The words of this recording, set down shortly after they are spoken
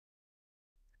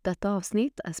Detta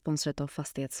avsnitt är sponsrat av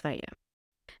Fastighetssverige.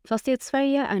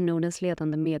 Fastighetssverige är Nordens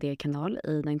ledande mediekanal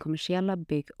i den kommersiella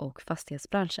bygg- och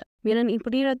fastighetsbranschen. Med en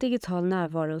imponerad digital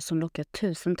närvaro som lockar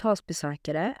tusentals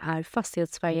besökare är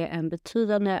Fastighetssverige en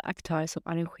betydande aktör som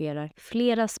arrangerar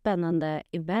flera spännande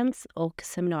events och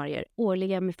seminarier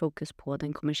årligen med fokus på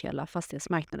den kommersiella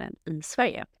fastighetsmarknaden i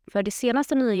Sverige. För de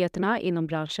senaste nyheterna inom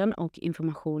branschen och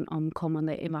information om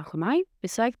kommande evenemang,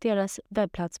 besök deras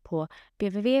webbplats på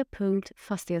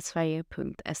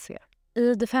www.fastighetssverige.se.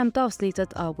 I det 5:e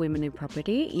avsnittet av Women in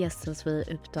Property gästas vi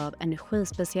upp av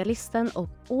energispecialisten och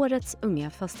årets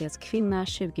unga fastighetskvinna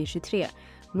 2023,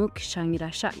 Mook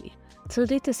Changrachang.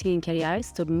 Tidigt i sin karriär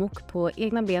stod Mook på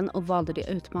egna ben och valde de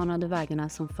utmanande vägarna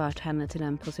som fört henne till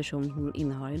den position hon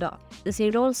innehar idag. I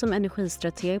sin roll som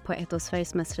energistrateg på ett av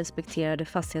Sveriges mest respekterade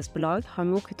fastighetsbolag har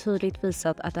Mook tydligt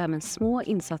visat att även små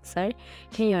insatser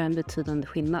kan göra en betydande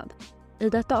skillnad. I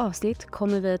detta avsnitt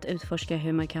kommer vi att utforska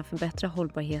hur man kan förbättra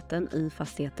hållbarheten i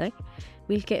fastigheter,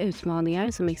 vilka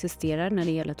utmaningar som existerar när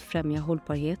det gäller att främja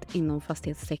hållbarhet inom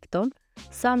fastighetssektorn,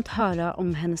 samt höra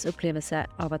om hennes upplevelse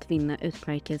av att vinna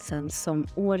utmärkelsen som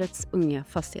årets unga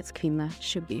fastighetskvinna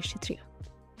 2023.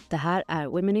 Det här är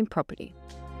Women in Property.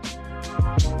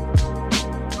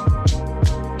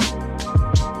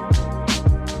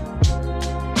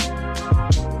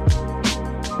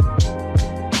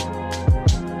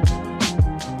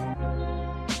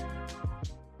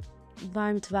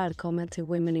 Varmt välkommen till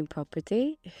Women in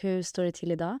Property. Hur står det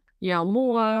till idag? Jag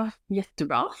mår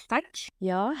jättebra, tack.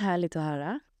 Ja, härligt att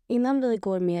höra. Innan vi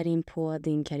går mer in på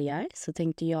din karriär så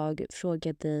tänkte jag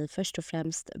fråga dig först och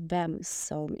främst vem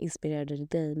som inspirerade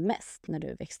dig mest när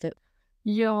du växte upp.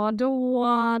 Ja,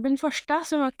 den första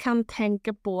som jag kan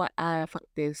tänka på är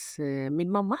faktiskt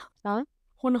min mamma. Ja.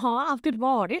 Hon har alltid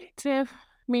varit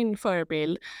min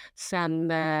förebild sedan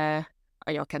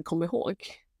jag kan komma ihåg.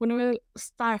 Hon är en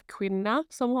stark kvinna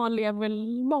som har levt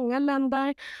i många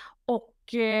länder och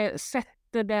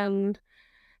sätter den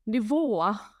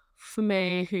nivå för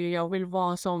mig hur jag vill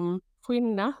vara som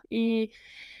kvinna i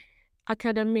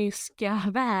akademiska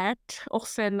värld, och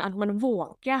sen att man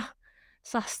vågar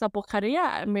satsa på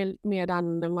karriär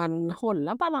medan man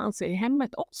håller balans i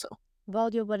hemmet också.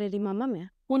 Vad jobbade din mamma med?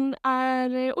 Hon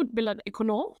är utbildad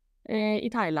ekonom i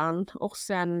Thailand, och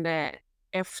sen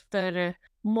efter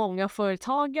många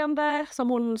företagande som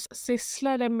hon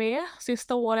sysslade med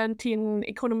sista åren till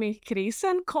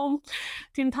ekonomikrisen kom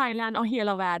till Thailand och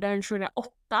hela världen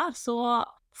 2008, så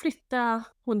flyttade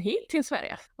hon hit till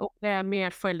Sverige. Och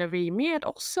därmed följde vi med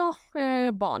också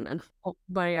barnen och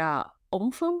började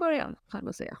om från början, kan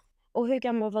man säga. Och hur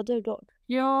gammal var du då?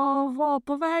 Jag var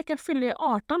på väg att fylla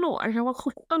 18 år. Jag var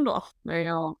 17 då när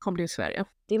jag kom till Sverige.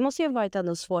 Det måste ju ha varit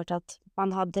ändå svårt att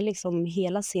man hade liksom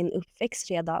hela sin uppväxt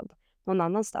redan någon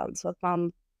annanstans, så att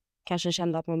man kanske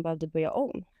kände att man behövde börja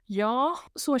om. Ja,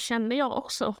 så kände jag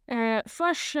också.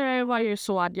 Först var det ju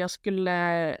så att jag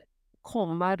skulle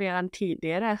komma redan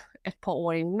tidigare, ett par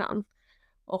år innan.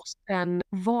 Och sen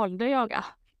valde jag att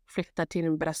flytta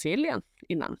till Brasilien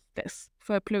innan dess.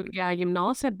 För att plugga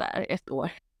gymnasiet där ett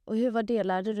år. Och hur var det?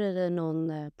 Lärde du dig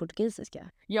någon portugisiska?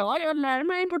 Ja, jag lärde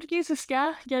mig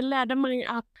portugisiska. Jag lärde mig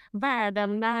att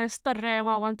världen är större än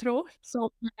vad man tror. Som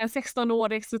en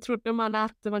 16-åring så trodde man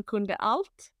att man kunde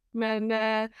allt. Men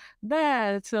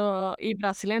där så, i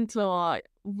Brasilien så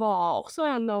var också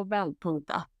en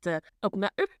vändpunkt att öppna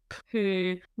upp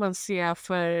hur man ser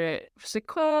för sig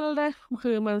själv,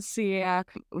 hur man ser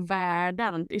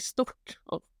världen i stort.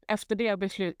 Och efter det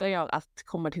beslutade jag att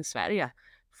komma till Sverige.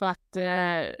 För att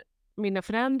mina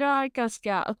föräldrar är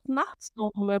ganska öppna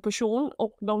som person,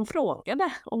 och de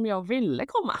frågade om jag ville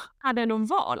komma. Jag hade någon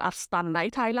val att stanna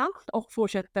i Thailand och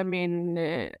fortsätta min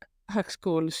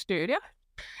högskolestudier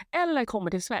eller komma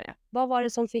till Sverige. Vad var det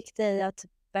som fick dig att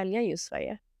välja just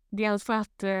Sverige? Dels för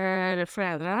att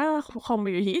föräldrarna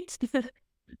kommer ju hit.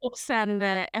 Och sen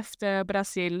efter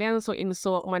Brasilien så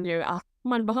insåg man ju att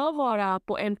man behöver vara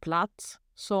på en plats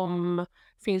som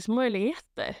finns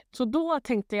möjligheter. Så då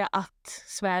tänkte jag att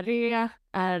Sverige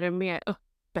är mer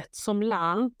öppet som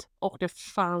land, och det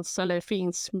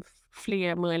finns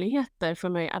fler möjligheter för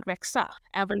mig att växa.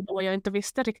 Även då jag inte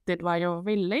visste riktigt vad jag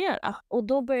ville göra. Och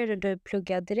då började du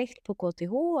plugga direkt på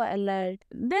KTH eller?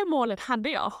 Det målet hade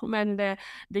jag, men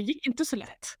det gick inte så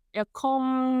lätt. Jag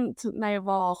kom när jag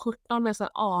var 17, nästan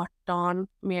 18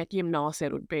 med ett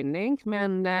gymnasieutbildning.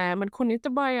 Men man kunde inte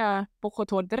börja på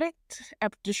KTH direkt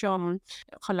eftersom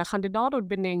själva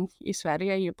kandidatutbildning i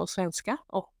Sverige är ju på svenska.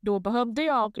 Och då behövde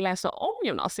jag läsa om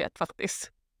gymnasiet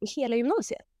faktiskt. Hela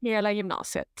gymnasiet? hela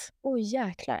gymnasiet. Oj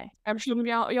jäklar. Eftersom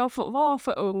jag var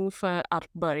för ung för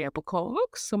att börja på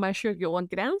komvux som är 20 år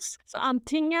gräns. Så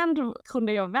antingen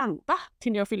kunde jag vänta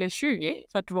till jag fyllde 20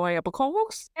 för att börja på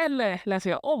komvux eller läsa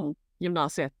jag om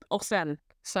gymnasiet och sen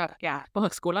söka på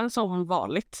högskolan som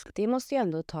vanligt. Det måste ju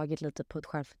ändå ha tagit lite på ett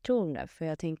självförtroende, för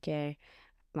jag tänker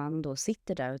man då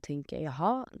sitter där och tänker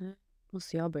jaha, nu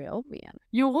måste jag börja om igen.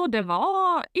 Jo, det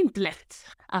var inte lätt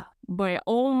att börja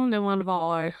om när man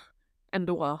var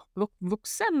ändå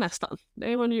vuxen nästan.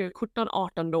 Det var ju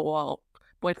 17-18 då och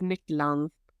på ett nytt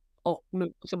land och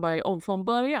nu så börjar jag om från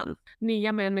början.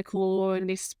 Nya människor,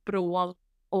 nytt språk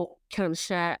och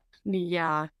kanske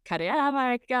nya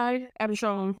karriärvägar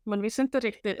eftersom man visste inte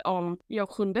riktigt om jag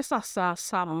kunde satsa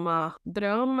samma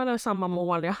dröm eller samma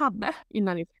mål jag hade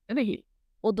innan jag flyttade hit.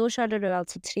 Och då körde du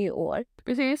alltså 3 år.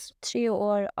 Precis. 3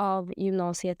 år av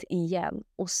gymnasiet igen.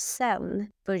 Och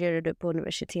sen började du på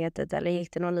universitetet, eller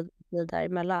gick det någon tid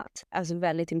däremellan? Alltså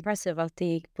väldigt impressive att det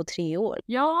gick på 3 år.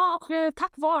 Ja, och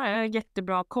tack vare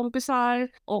jättebra kompisar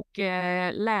och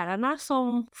lärarna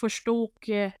som förstod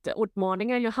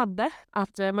utmaningen jag hade.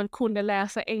 Att man kunde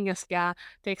läsa engelska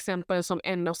till exempel som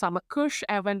en och samma kurs,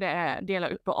 även det är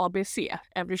delat upp på ABC.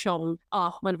 Eftersom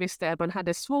man visste att man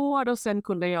hade svårt och sen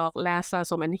kunde jag läsa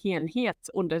som en helhet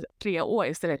under 3 år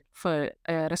istället för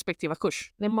respektive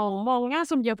kurs. Det är många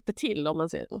som hjälpte till om man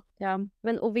säger så. Ja,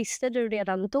 men och visste du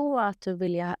redan då att du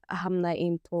ville hamna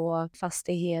in på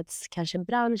fastighets kanske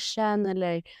branschen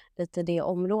eller lite det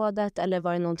området, eller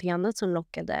var det någonting annat som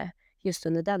lockade just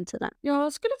under den tiden?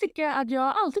 Jag skulle tycka att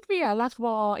jag alltid velat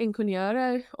vara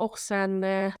ingenjör och sen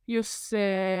just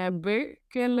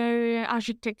bygg eller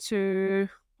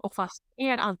arkitektur och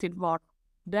fastighet alltid varit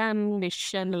den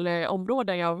nischen eller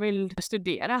områden jag vill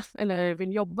studera eller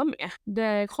vill jobba med.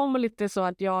 Det kommer lite så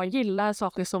att jag gillar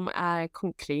saker som är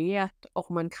konkret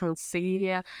och man kan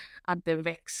se att det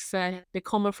växer. Det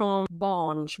kommer från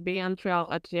barnsben tror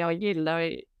jag att jag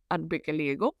gillar att bygga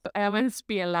Lego. Även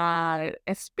spelar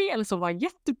ett spel som var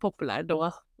jättepopulärt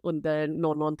då under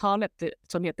 00-talet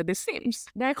som heter The Sims.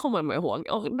 Det kommer jag ihåg.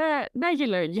 Och det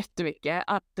gillar jag jättemycket.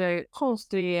 Att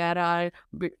konstruera,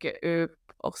 bygga upp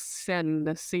och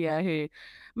sen se hur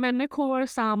människor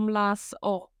samlas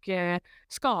och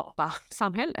skapa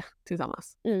samhälle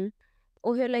tillsammans. Mm.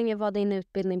 Och hur länge var din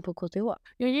utbildning på KTH?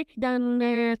 Jag gick den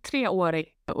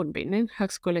 3-årig utbildning,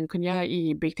 högskoleingenjör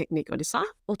i byggteknik och design.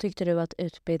 Och tyckte du att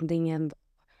utbildningen var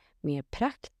mer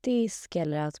praktisk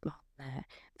eller att man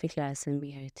fick lära sig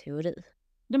mer teori?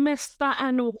 Det mesta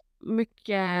är nog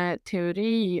mycket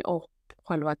teori och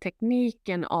själva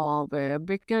tekniken av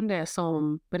byggande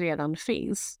som redan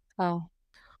finns. Ja.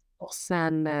 Och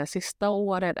sen sista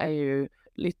året är ju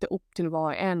lite upp till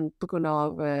var en på grund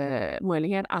av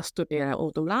möjlighet att studera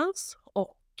utomlands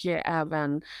och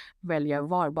även välja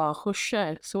valbara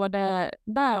kurser. Så det är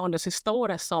där under sista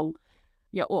året som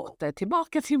jag åkte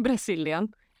tillbaka till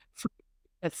Brasilien. För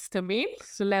ett termin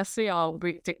så läser jag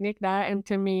byggteknik där en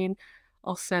termin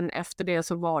och sen efter det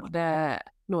så var det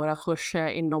några kurser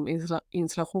inom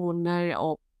installationer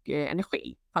och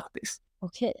energi faktiskt.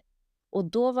 Okej. Och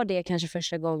då var det kanske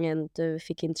första gången du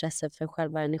fick intresse för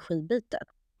själva energibiten?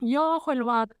 Ja,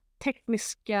 själva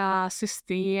tekniska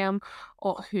system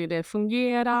och hur det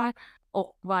fungerar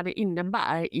och vad det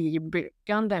innebär i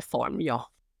byggande form, ja.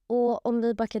 Och om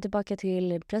vi backar tillbaka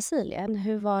till Brasilien,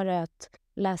 hur var det att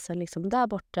läsa liksom där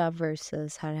borta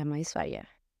versus här hemma i Sverige?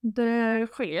 Det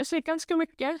skiljer sig ganska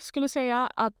mycket, skulle jag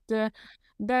säga. Att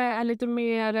det är lite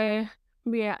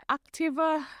mer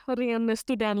aktiva, ren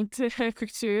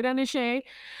studentkulturen i sig.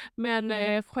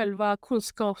 Men själva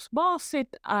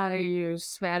kunskapsbaset är ju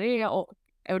Sverige och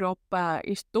Europa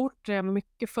i stort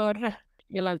mycket före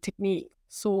gällande teknik.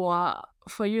 Så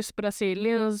för just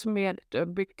Brasiliens med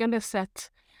byggande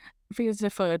sätt finns det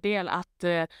fördel att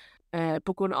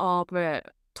på grund av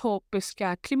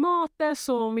tropiska klimatet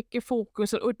så mycket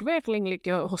fokus och utveckling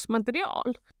ligger hos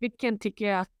material. Vilken tycker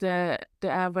jag att det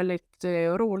är väldigt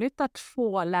roligt att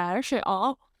få lära sig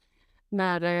av.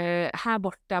 När här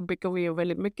borta bygger vi ju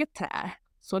väldigt mycket trä.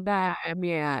 Så där är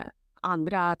med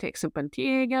andra till exempel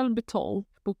tegel, betong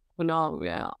på grund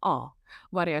av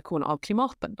variation av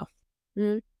klimatet då.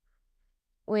 Mm.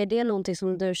 Och är det någonting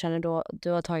som du känner då du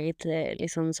har tagit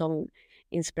liksom som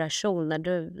inspiration när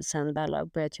du sen väl har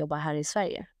börjat jobba här i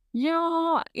Sverige?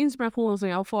 Ja, inspiration som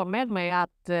jag får med mig är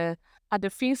att det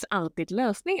finns alltid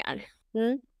lösningar.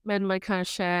 Mm. Men man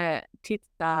kanske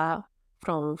tittar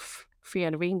från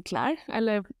fel vinklar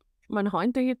eller man har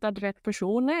inte hittat rätt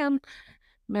personer än.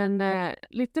 Men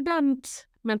lite den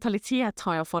mentalitet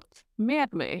har jag fått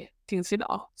med mig tills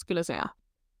idag skulle jag säga.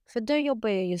 För du jobbar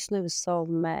ju just nu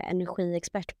som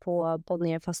energiexpert på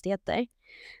Bonnier Fastigheter.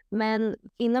 Men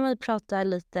innan vi pratar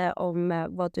lite om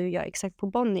vad du gör exakt på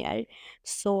Bonnier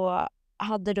så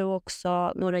hade du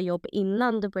också några jobb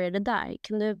innan du började där.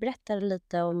 Kan du berätta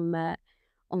lite om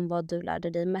vad du lärde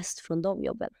dig mest från de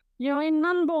jobben? Ja,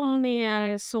 innan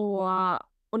Bonnier så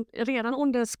redan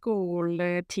under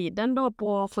skoltiden då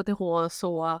på FTH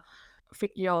så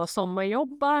fick jag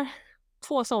sommarjobba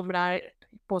 2 somrar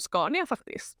på Scania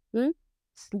faktiskt. Mm.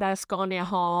 Där Scania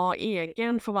har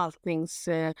egen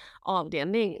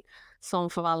förvaltningsavdelning som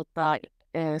förvaltar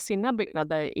sina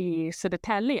byggnader i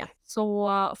Södertälje.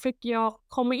 Så fick jag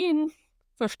komma in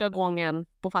första gången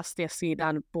på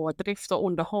fastighetssidan på drift och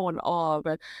underhåll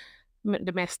av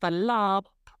det mesta labb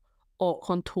och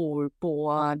kontor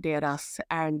på deras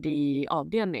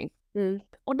R&D-avdelning. Mm.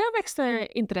 Och där växte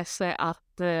intresse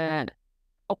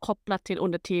och kopplat till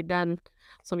under tiden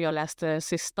som jag läste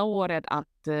sista året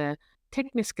att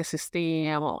tekniska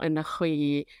system och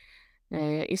energi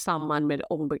i samband med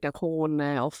ombyggnation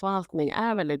och förvaltning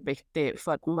är väldigt viktigt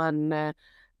för att man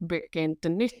bygger inte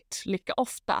nytt lika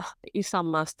ofta i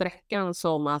samma sträckan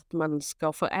som att man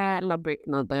ska förädla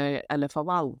byggnader eller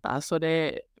förvalta. Så det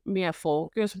är mer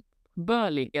fokus bör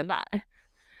ligga där.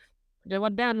 Det var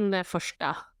den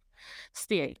första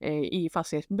steg i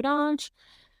fastighetsbransch.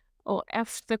 Och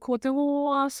efter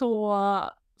KTH så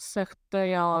sökte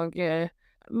jag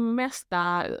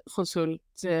mesta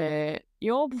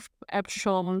konsultjobb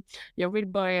eftersom jag vill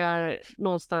börja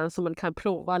någonstans som man kan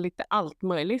prova lite allt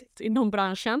möjligt inom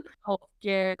branschen. Och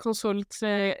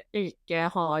konsultyrke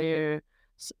har ju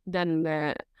den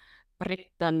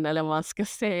rätten, eller vad man ska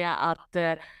säga, att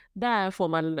där får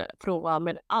man prova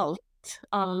med allt.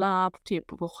 Alla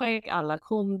typer av projekt, alla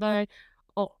kunder.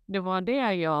 Och det var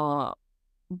det jag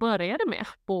började med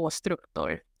på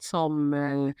Struktur som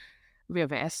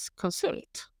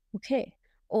VVS-konsult. Okej.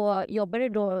 Och jobbade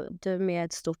du med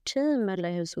ett stort team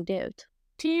eller hur såg det ut?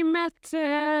 Teamet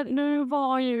nu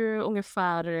var ju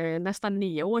ungefär nästan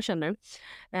 9 år sedan nu.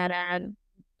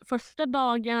 Första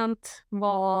dagen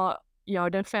var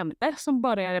jag den 5:e som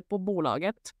började på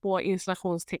bolaget på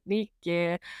installationsteknik.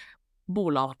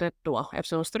 Bolaget då,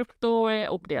 eftersom Struktur är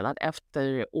uppdelad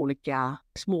efter olika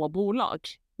små bolag.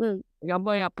 Mm. Jag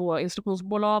började på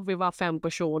instruktionsbolag, vi var 5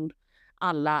 personer.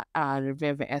 Alla är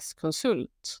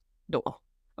VVS-konsult då.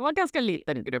 Det var en ganska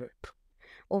liten grupp.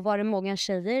 Och var det många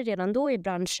tjejer redan då i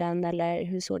branschen eller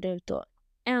hur såg det ut då?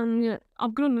 En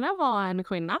av grunderna var en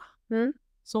kvinna. Mm.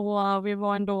 Så vi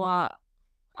var ändå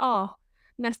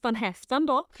nästan hälften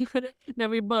då när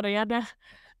vi började.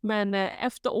 Men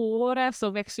efter året så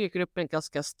växte ju gruppen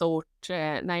ganska stort.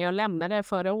 När jag lämnade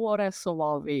förra året så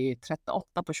var vi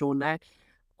 38 personer.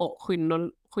 Och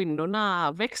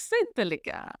kvinnorna växte inte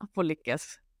på lika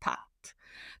takt.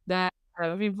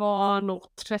 Vi var nog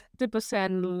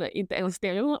 30%, inte ens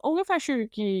det, ungefär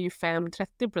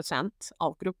 25-30%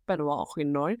 av gruppen var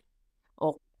kvinnor.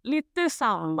 Och lite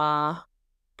samma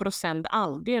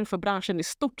procentandel för branschen i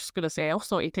stort skulle jag säga,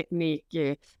 också i teknik,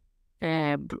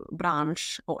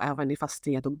 bransch och även i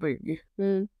fastighet och bygg.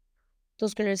 Mm. Då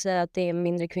skulle du säga att det är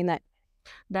mindre kvinnor?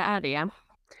 Det är det.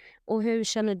 Och hur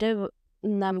känner du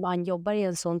när man jobbar i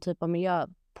en sån typ av miljö?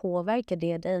 Påverkar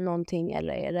det dig någonting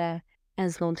eller är det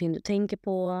ens någonting du tänker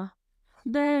på?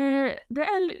 Det är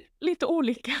lite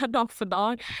olika dag för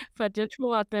dag. För att jag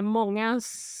tror att det är många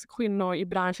kvinnor i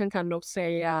branschen kan nog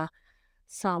säga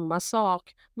samma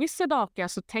sak. Vissa dagar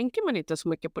så tänker man inte så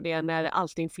mycket på det när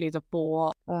allting flyter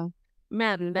på. Ja.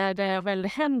 Men när det väl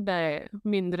händer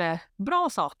mindre bra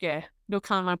saker, då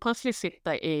kan man plötsligt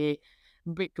sitta i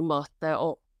byggmöte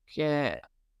och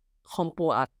kom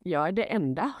på att jag är det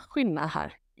enda kvinna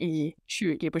här i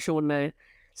 20 personers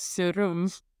rum.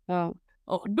 Ja.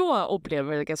 Och då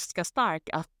upplever jag ganska starkt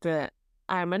att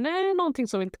men det är någonting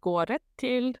som inte går rätt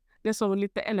till. Det är som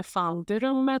lite elefant i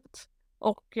rummet.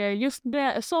 Och just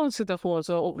det, sån situation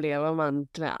så upplever man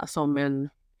det som en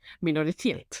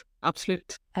minoritet.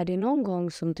 Absolut. Är det någon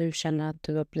gång som du känner att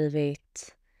du har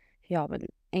blivit,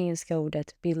 engelska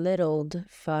ordet belittled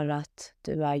för att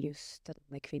du är just den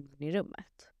med kvinnan i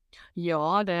rummet?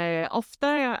 Ja, det är ofta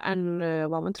än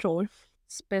vad man tror.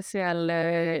 Speciellt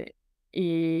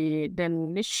i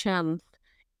den nischen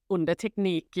under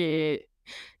teknik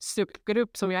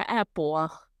subgrupp som jag är på,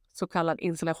 så kallad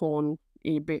installation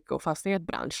i bygg- och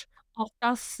fastighetsbransch.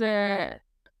 Oftast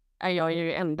är jag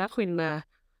ju enda kvinna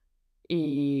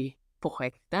i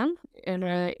projekten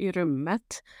eller i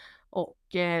rummet. Och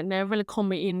när jag väl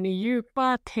kommer in i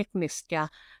djupa tekniska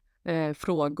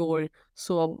frågor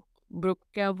så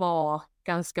brukar det vara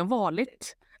ganska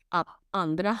vanligt att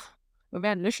andra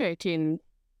vänder sig till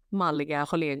manliga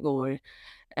kollegor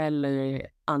eller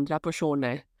andra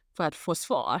personer för att få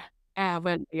svar.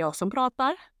 Även jag som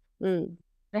pratar. Mm.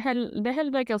 Det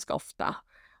händer ganska ofta.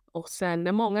 Och sen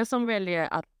är många som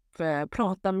väljer att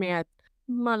prata med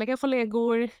manliga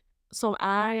kollegor som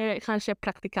är kanske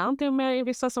praktikanter med i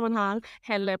vissa sammanhang,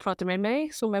 eller prata med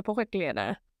mig som är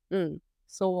projektledare. Mm.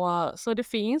 Så det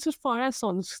finns fortfarande en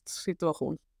sån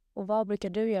situation. Och vad brukar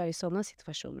du göra i sådana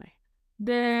situationer?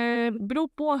 Det beror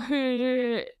på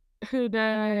hur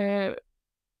det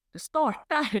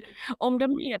startar. Om det är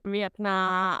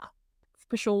medvetna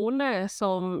personer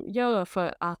som gör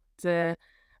för att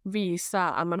visa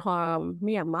att man har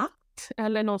mer makt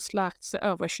eller någon slags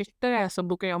översittare, så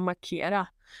brukar jag markera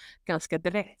ganska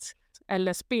direkt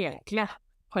eller spegla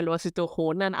själva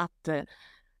situationen att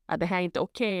det här är inte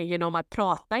okej, genom att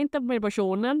prata inte med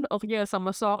personen och göra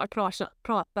samma sak, att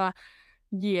prata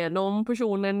genom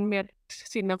personen med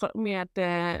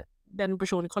den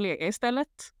personens kollega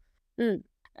istället. Mm.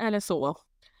 Eller så.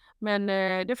 Men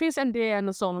det finns en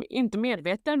del som inte är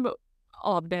medveten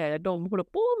av det de håller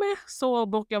på med, så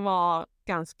brukar vara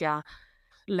ganska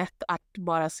lätt att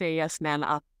bara säga snäll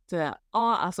att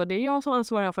ja, alltså det är jag som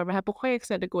ansvarar för det här projektet,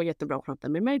 så det går jättebra att prata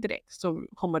med mig direkt, så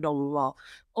kommer de vara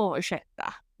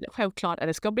ursäkta. Självklart att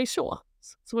det ska bli så.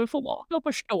 Så vi får bara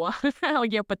förstå och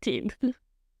hjälpa till.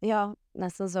 Ja,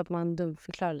 nästan så att man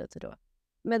dumförklarar lite då.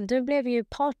 Men du blev ju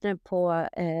partner på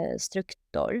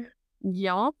Struktor.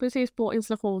 Ja, precis, på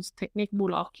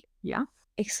installationsteknikbolag. Ja.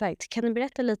 Exakt. Kan du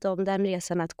berätta lite om den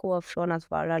resan att gå från att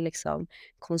vara liksom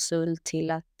konsult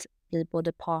till att bli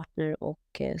både partner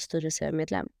och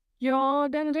styrelsemedlem? Ja,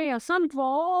 den resan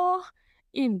var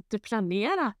inte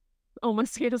planerad, om man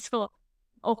ser det så.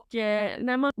 Och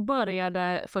när man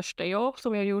började första jobb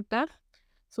som jag gjorde,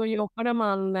 så jobbade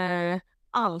man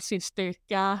all sin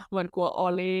styrka, man går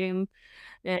all in,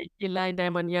 gillar det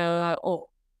man gör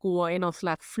och går i någon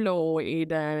slags flow i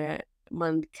det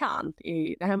man kan.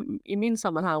 I min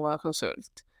sammanhang var jag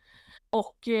konsult.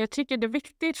 Och jag tycker det är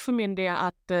viktigt för min del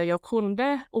att jag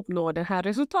kunde uppnå det här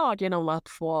resultatet genom att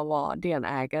få vara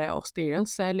delägare och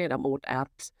styrelseledamot,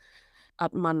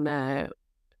 att man är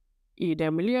i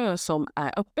den miljö som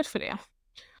är öppet för det.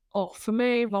 Och för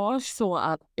mig var det så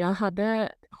att jag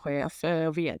hade chef,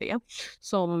 vd,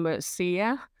 som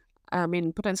ser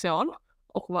min potential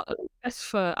och var öppen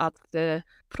för att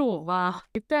prova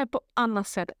lite på annat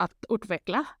sätt att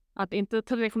utveckla. Att inte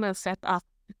traditionellt sätt att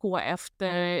gå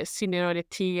efter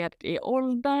senioritet i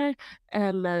ålder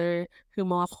eller hur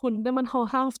många kunder man har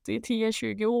haft i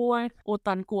 10-20 år,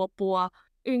 utan gå på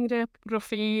yngre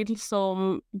profil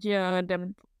som gör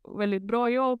det väldigt bra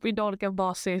jobb i dagliga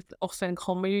basis och sen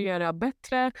kommer ju göra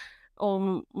bättre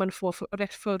om man får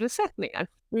rätt förutsättningar.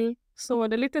 Mm. Så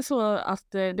det är lite så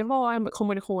att det var en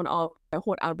kombination av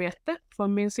hårt arbete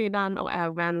från min sida och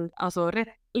även alltså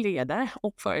rätt ledare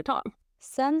och företag.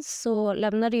 Sen så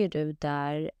lämnade ju du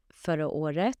där förra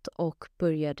året och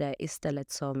började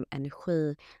istället som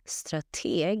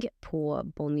energistrateg på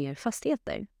Bonnier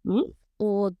Fastigheter. Mm.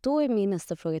 Och då är min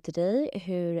nästa fråga till dig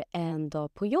hur en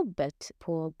dag på jobbet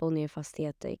på Bonnier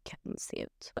Fastigheter kan se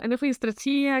ut.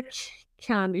 Energistrateg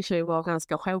kan i sig vara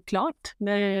ganska självklart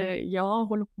när jag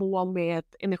håller på med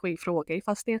energifrågor i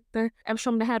fastigheter.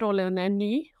 Eftersom den här rollen är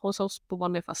ny hos oss på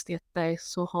Bonnier Fastigheter,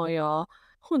 så har jag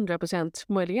 100%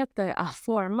 möjligheter att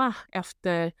forma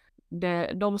efter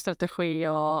de strategier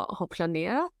jag har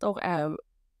planerat och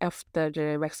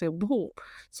efter växande behov.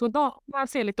 Så dagarna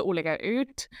ser lite olika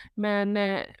ut, men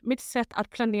mitt sätt att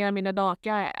planera mina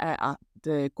dagar är att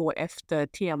gå efter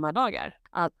temadagar.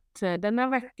 Att denna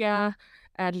vecka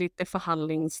är lite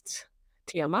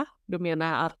förhandlingstema. Då menar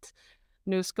jag att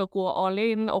nu ska gå all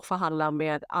in och förhandla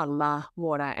med alla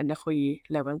våra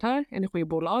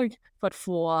energibolag för att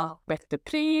få bättre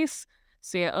pris,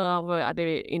 se över att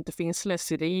det inte finns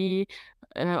slöseri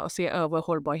och se över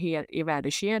hållbarhet i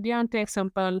värdekedjan till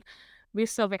exempel.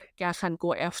 Vissa veckor kan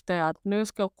gå efter att nu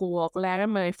ska gå och lära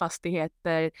mig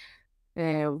fastigheter,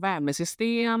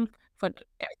 värmesystem för att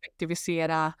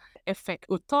effektivisera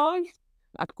effektuttag,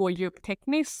 att gå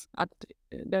djuptekniskt, att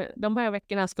de här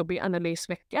veckorna ska bli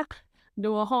analysvecka.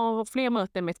 Då har fler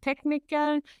möten med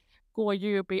tekniker, gå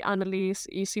djup i analys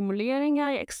i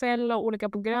simuleringar i Excel och olika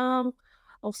program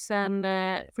och sen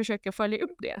försöka följa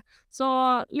upp det. Så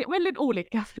väldigt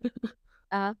olika.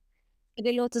 Ja,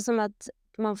 det låter som att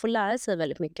man får lära sig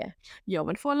väldigt mycket. Ja,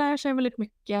 man får lära sig väldigt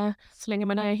mycket så länge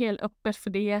man är helt öppen för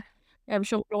det.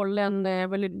 Eftersom rollen är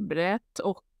väldigt brett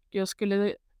och jag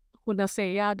skulle kunna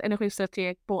säga att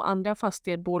energistrateg på andra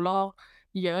fastighetsbolag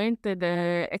gör inte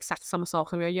det exakt samma sak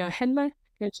som jag gör heller.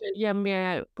 kanske ger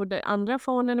mer på det andra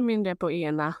fonden och mindre på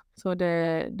ena. Så det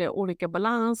är olika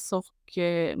balans och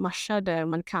matcha det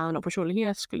man kan och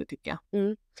personlighet skulle jag tycka.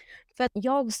 För att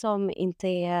jag som inte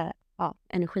är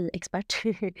energiexpert,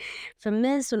 för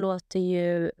mig så låter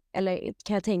ju, eller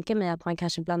kan jag tänka mig att man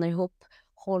kanske blandar ihop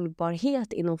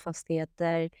hållbarhet inom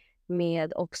fastigheter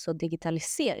med också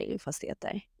digitalisering i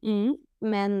fastigheter.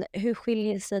 Men hur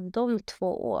skiljer sig de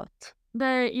två åt? Det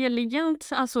är egentligen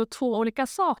alltså två olika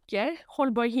saker.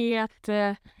 Hållbarhet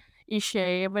i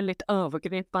sig är väldigt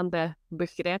övergripande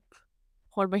begrepp.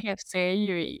 Hållbarhet säger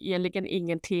ju egentligen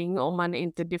ingenting om man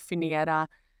inte definierar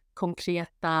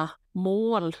konkreta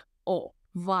mål och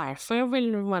varför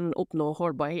vill man uppnå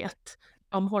hållbarhet.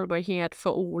 Om hållbarhet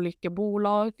för olika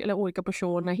bolag eller olika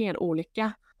personer är helt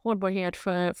olika. Hållbarhet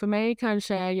för mig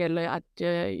kanske gäller att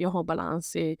jag har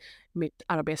balans i mitt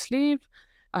arbetsliv,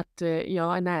 att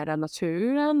jag är nära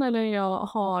naturen eller jag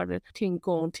har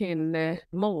tillgång till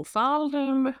mångfald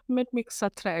med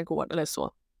mixad trädgård eller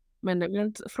så. Men det vill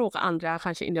inte fråga andra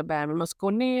kanske innebär att man ska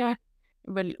gå ner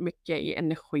väldigt mycket i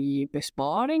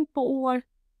energibesparing på år.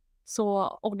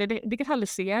 Så, och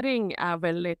digitalisering är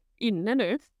väldigt inne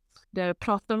nu. Det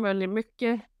pratar väldigt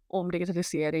mycket om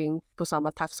digitalisering på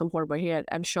samma takt som hållbarhet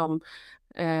eftersom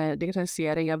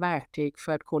digitalisering är verktyg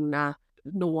för att kunna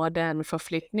nå den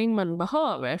förflyttning man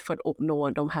behöver för att uppnå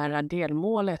de här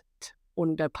delmålet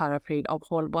under paraplyt av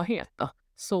hållbarhet. Då.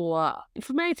 Så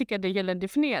för mig tycker jag det gäller att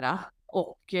definiera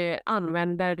och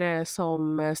använda det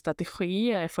som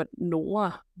strategier för att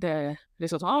nå det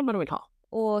resultat man vill ha.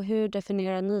 Och hur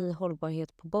definierar ni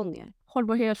hållbarhet på Bonnier?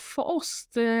 Hållbarhet för oss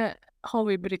har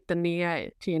vi brutit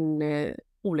ner till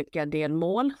olika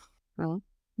delmål. Ja.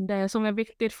 Det som är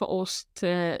viktigt för oss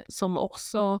som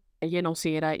också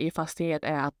genomsyrar i fastighet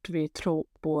är att vi tror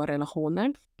på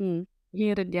relationer.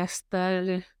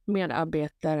 Hyresgäster,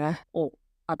 medarbetare och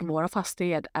att våra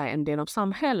fastighet är en del av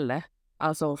samhället.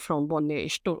 Alltså från Bonnier i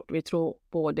stort. Vi tror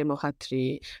på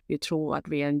demokrati. Vi tror att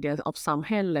vi är en del av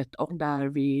samhället och där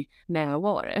vi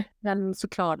närvarar. Men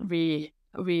såklart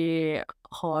vi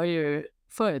har ju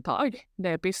företag. Det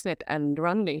är business and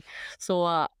running.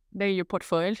 Så det är ju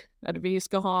portfölj. Att vi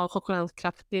ska ha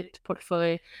konkurrenskraftigt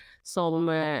portfölj som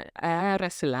är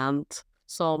resilient.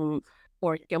 Som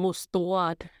orkar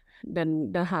motstå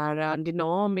den här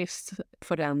dynamisk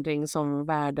förändring som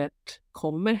värdet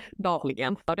kommer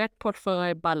dagligen. Rätt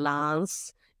portfölj,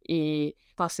 balans i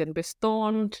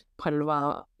fastighetsbestånd,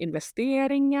 själva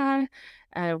investeringar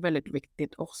är väldigt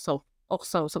viktigt också.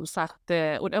 Också som sagt,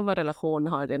 utöver relation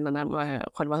har den här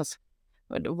själva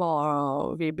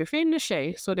var vi befinner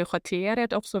sig. Så det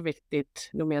kvarteret är också viktigt.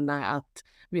 Nu menar jag att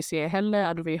vi ser hellre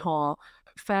att vi har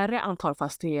färre antal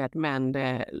fastigheter men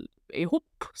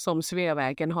ihop som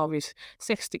Sveavägen har vi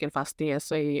 6 stycken fastigheter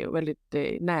så är väldigt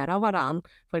nära varann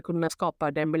för att kunna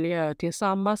skapa den miljö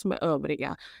tillsammans med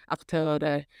övriga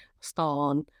aktörer,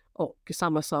 stan och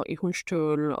samma sak i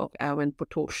Hornstull och även på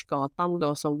Torsgatan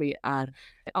då som vi är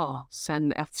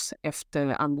sen efter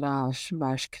andra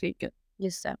världskriget.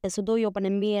 Just det. Så då jobbar ni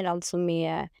mer alltså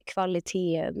med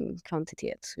kvalitet än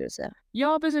kvantitet skulle jag säga?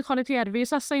 Ja, precis kvalitet. Vi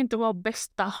satsar inte vara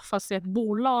bästa fast ett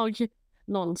bolag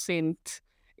någonsin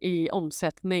i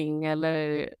omsättning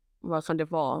eller vad kan det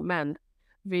vara. Men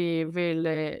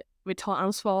vi tar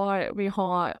ansvar. Vi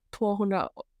har 200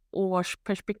 års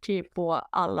perspektiv på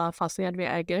alla fastigheter vi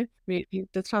äger. Vi är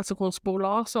inte ett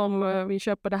transaktionsbolag som vi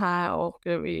köper det här och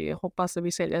vi hoppas att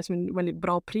vi säljer till en väldigt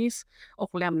bra pris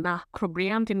och lämnar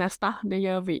problem till nästa. Det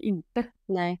gör vi inte.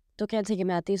 Nej, då kan jag tänka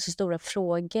mig att det är så stora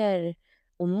frågor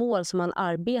och mål som man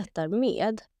arbetar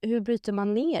med. Hur bryter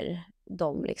man ner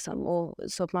dem liksom? Och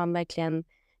så att man verkligen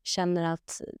känner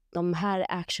att de här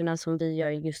actionerna som vi gör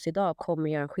just idag kommer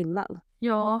göra skillnad?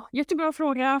 Ja, jättebra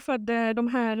fråga för de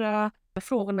här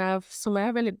frågorna som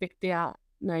är väldigt viktiga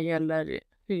när det gäller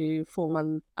hur får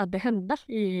man att det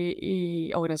händer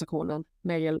i organisationen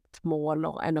när det gäller mål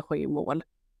och energimål.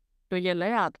 Då gäller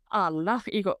det att alla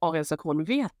i organisationen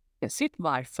vet sitt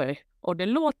varför. Och det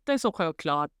låter så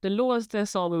självklart, det låter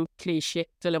som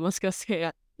klyschigt eller man ska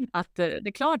säga att det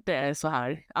är klart det är så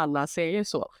här, alla säger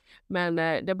så. Men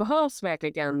det behövs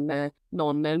verkligen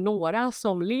några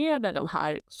som leder de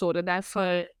här. Så det är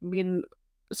därför min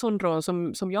sån roll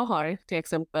som jag har, till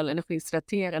exempel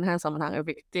energistrategi i den här sammanhanget är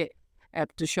viktig.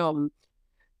 Eftersom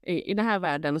i den här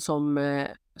världen som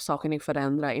saker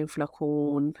förändrar,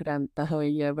 inflation, ränta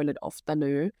höjer väldigt ofta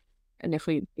nu.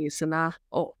 Energipriserna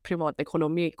och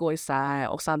privatekonomi går isär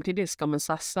och samtidigt ska man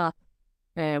satsa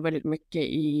väldigt mycket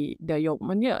i det jobb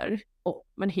man gör. Och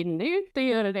man hinner ju inte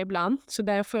göra det ibland så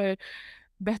därför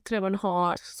bättre man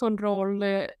har sån roll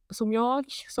som jag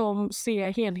som ser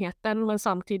helheten men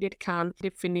samtidigt kan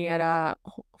definiera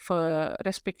för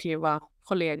respektive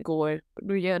kollegor,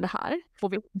 du gör det här. På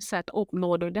vilket sätt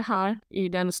uppnår du det här i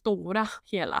den stora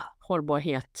hela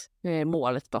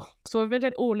hållbarhetsmålet då. Så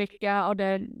väldigt olika och det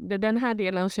är den här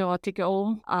delen som jag tycker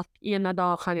om. Att ena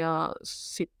dagen kan jag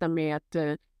sitta med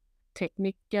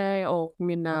tekniker och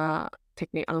mina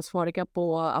teknikansvariga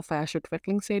på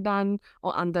affärsutvecklingssidan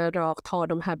och andra dag tar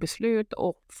de här beslut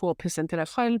och får presentera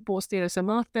själv på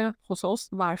styrelsemöte hos oss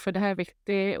varför det här är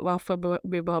viktigt, varför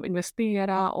vi behöver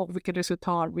investera och vilka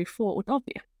resultat vi får av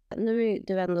det. Nu är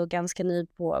du ändå ganska ny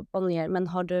på Bonnier, men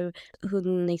har du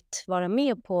hunnit vara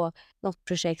med på något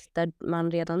projekt där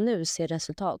man redan nu ser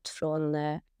resultat från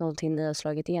någonting ni har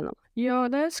slagit igenom? Ja,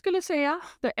 det skulle jag säga.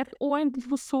 Det är ett år inte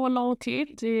på så lång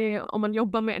tid om man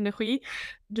jobbar med energi.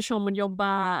 Då ska man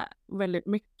jobba väldigt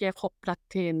mycket kopplat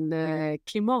till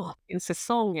klimat i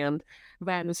säsongen.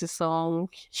 Värmesäsong,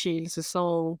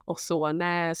 kylsäsong och så.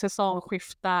 När säsong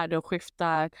skiftar, då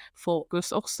skiftar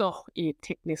fokus också i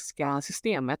tekniska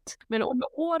systemet. Men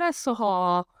under året så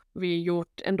har vi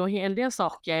gjort ändå en hel del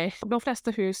saker. De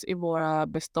flesta hus i våra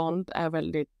bestånd är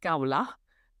väldigt gamla.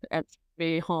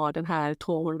 Vi har den här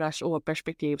 200 år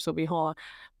perspektiv så vi har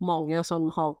många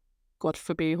som har gått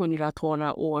förbi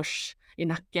 100-200 års i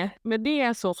nacken. Med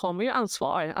det så har vi ju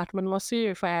ansvar att man måste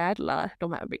ju förädla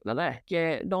de här byggnaderna.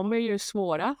 De är ju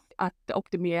svåra att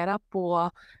optimera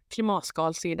på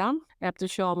klimatskalsidan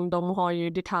eftersom de har ju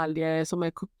detaljer som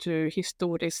är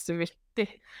kulturhistoriskt viktiga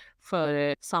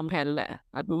för samhället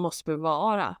att man måste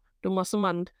bevara. Då måste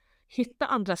man hitta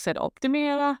andra sätt att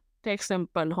optimera. Till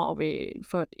exempel har vi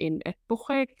fört in ett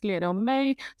projekt ledd av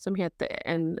mig som heter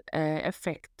en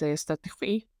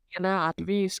effektstrategi. Det är att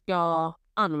vi ska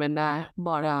använda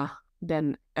bara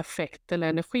den effekt eller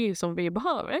energi som vi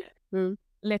behöver.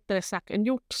 Lättare sagt än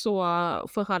gjort så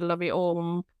förhandlar vi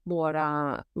om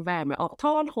våra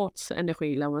värmeavtal hos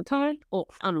energileverantör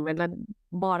och använder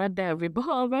bara det vi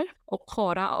behöver och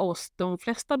klara oss de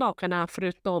flesta dagarna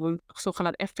förutom så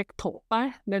kallade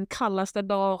effekttoppar. Den kallaste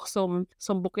dag som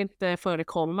bok inte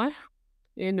förekommer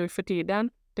nu för tiden.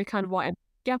 Det kan vara en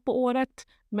vecka på året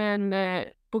men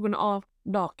på grund av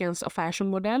dagens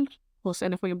affärsmodell hos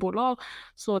energibolag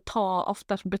så tar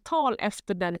oftast betal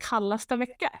efter den kallaste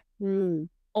veckan.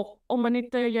 Och om man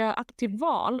inte gör aktivt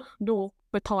val då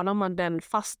betalar man den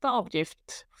fasta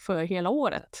avgift för hela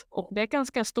året. Och det är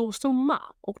ganska stor summa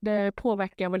och det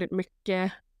påverkar väldigt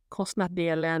mycket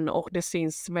kostnadsdelen och det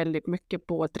syns väldigt mycket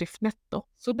på driftnetto.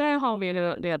 Så där har vi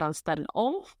redan ställt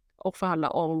om och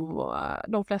förhandlat om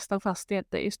de flesta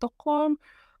fastigheter i Stockholm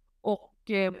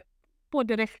och på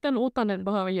direkten utan att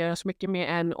behöva göra så mycket mer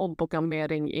än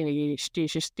omprogrammering i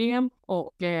styrsystem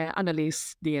och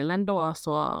analysdelen då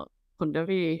så kunde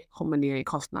vi komma ner i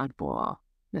kostnad på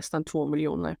nästan 2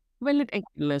 miljoner. Väldigt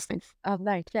enkel lösning. Ja,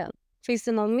 verkligen. Finns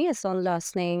det någon mer sån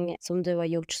lösning som du har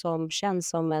gjort som känns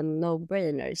som en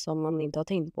no-brainer som man inte har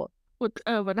tänkt på?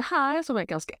 Utöver det här som är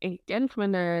ganska enkelt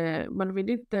men man vill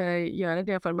inte göra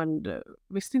det för man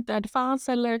visste inte att det fanns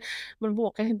eller man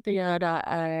vågar inte göra det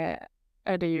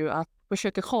är det ju att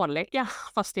försöka kartlägga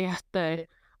fastigheter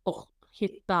och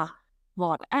hitta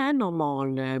vad är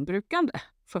normalbrukande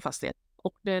för fastighet.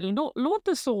 Och det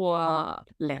låter så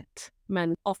lätt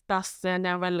men oftast när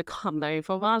jag väl hamnar i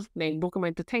förvaltning brukar man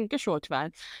inte tänka så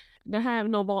tyvärr. Det här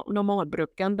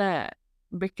normalbrukande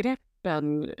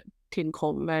begreppen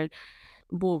tillkommer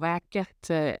Boverket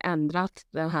ändrat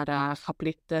det här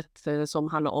kapitlet som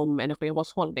handlar om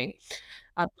energihushållning.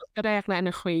 Att man ska räkna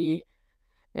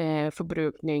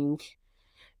energiförbrukning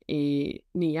i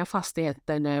nya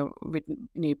fastigheter vid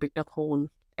nybyggnation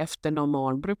efter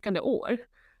normalbrukande år.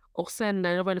 Och sen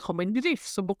när det väl kommer in i drift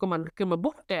så brukar man glömma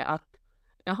bort det att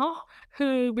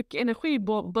hur mycket energi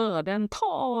bör den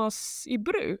tas i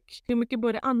bruk? Hur mycket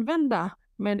bör det använda?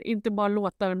 Men inte bara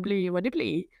låta den bli vad det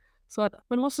blir. Så att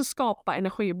man måste skapa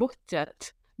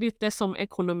energibudget. Lite som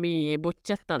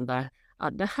ekonomibudgeten där.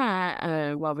 Att det här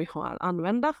är vad vi har att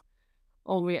använda.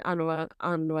 Om vi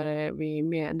använder vi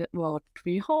med vad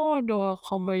vi har då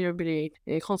kommer det bli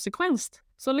konsekvens.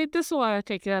 Så lite så jag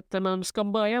tycker att man ska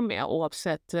börja med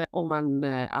oavsett om man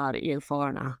är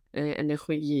erfarna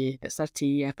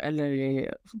energistrateg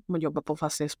eller man jobbar på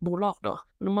fastighetsbolag då.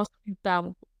 Man måste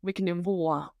hitta vilken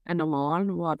nivå är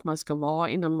normal, vad man ska vara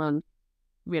innan man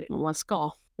vet vad man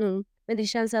ska. Men det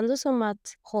känns ändå som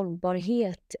att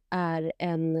hållbarhet är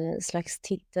en slags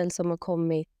titel som har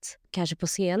kommit kanske på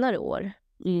senare år.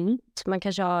 Man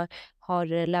kanske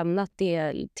har lämnat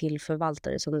det till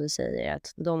förvaltare som du säger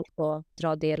att de får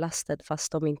dra det lastet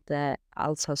fast de inte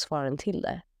alls har svaren till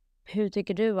det. Hur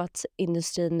tycker du att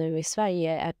industrin nu i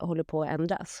Sverige håller på att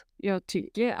ändras? Jag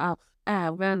tycker att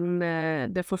även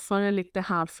det är fortfarande lite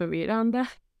halvförvirrande.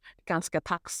 Ganska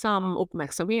tacksam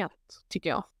uppmärksamhet tycker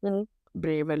jag. Mm. Det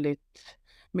blir väldigt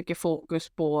mycket fokus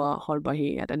på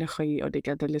hållbarhet, energi och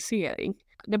digitalisering.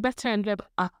 Det är bättre än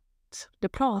att det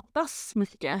pratas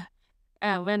mycket.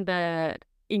 Även det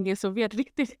ingen som vet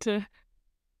riktigt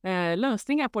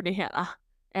lösningar på det hela.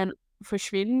 En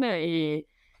försvinner i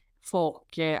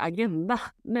folk agenda.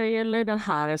 När det gäller den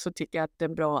här så tycker jag att det är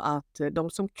bra att de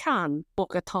som kan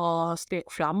vågar ta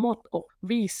steg framåt och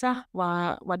visa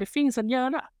vad det finns att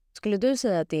göra. Skulle du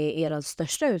säga att det är er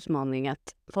största utmaning,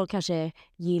 att folk kanske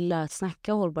gillar att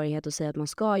snacka hållbarhet och säga att man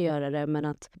ska göra det, men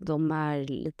att de är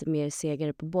lite mer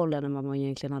segare på bollen än vad man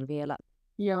egentligen hade velat?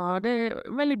 Ja, det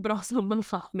är väldigt bra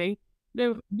sammanfattning.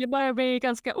 Det börjar bli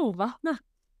ganska ovana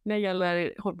när det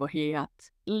gäller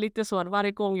hållbarhet. Lite så att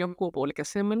varje gång jag går på olika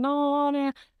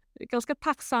seminarier, jag är ganska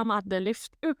tacksam att det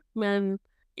lyfts upp, men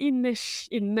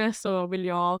innerst inne så vill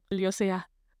jag säga,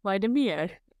 vad är det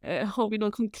mer? Har vi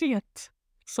något konkret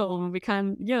som vi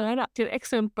kan göra? Till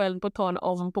exempel på tal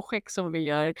om projekt som vi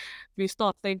gör. Vi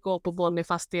startade igår på Bonnie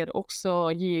fastighet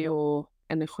också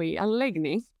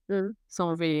geoenergianläggning.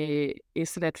 Som vi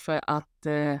istället för att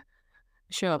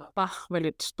köpa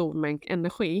väldigt stor mängd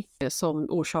energi som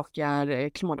orsakar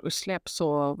klimatutsläpp,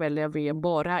 så väljer vi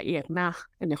bara egna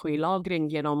energilagring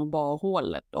genom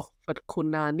borrhålet då, för att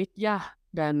kunna nyttja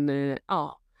den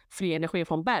fri energi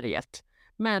från berget.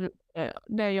 Men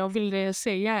det jag vill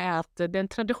säga är att den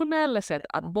traditionella sätt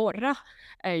att borra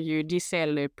är ju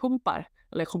dieselpumpar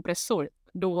eller kompressor.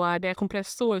 Då det är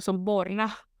kompressor som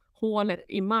borrar hålet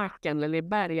i marken eller i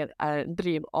berget är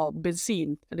driv av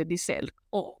bensin eller diesel.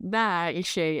 Och där i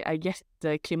sig är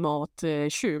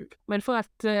jätteklimattjuv. Men för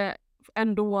att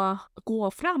ändå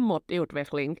gå framåt i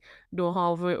utveckling, då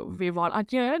har vi valt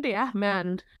att göra det,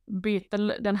 men byta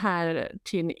den här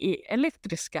till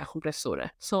elektriska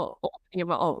kompressorer. Så det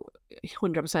var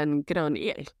 100% grön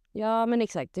el. Ja, men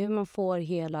exakt. Det är hur man får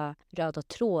hela röda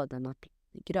tråden att bli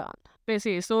grön.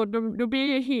 Precis, så då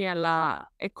blir hela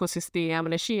ekosystem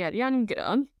eller kedjan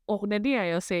grön. Och det är det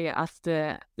jag säger, att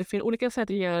det finns olika sätt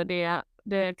att göra det.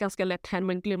 Det är ganska lätt att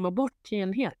man glömmer bort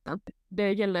helheten.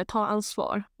 Det gäller att ta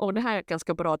ansvar. Och det här är ett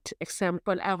ganska bra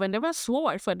exempel. Även det var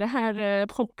svårt, för det här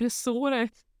kompressorer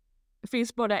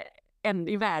finns bara en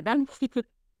i världen.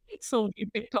 Som vi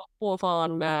fick klart på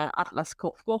från Atlas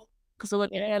Copco. Så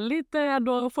det är lite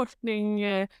då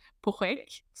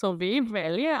forskningsprojekt som vi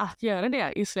väljer att göra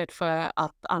det istället för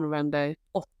att använda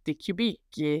 80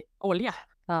 kubik olja.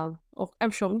 Ja. Och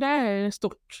eftersom det är ett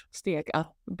stort steg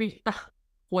att byta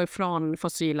och ifrån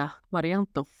fossila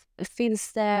varianter.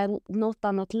 Finns det något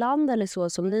annat land eller så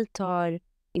som ni tar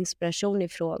inspiration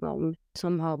ifrån, om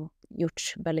som har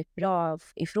gjort väldigt bra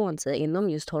ifrån sig inom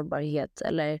just hållbarhet?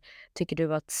 Eller tycker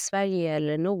du att Sverige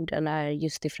eller Norden är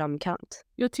just i framkant?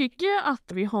 Jag tycker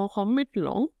att vi har kommit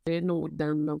långt i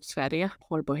Norden och Sverige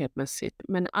hållbarhetsmässigt.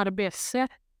 Men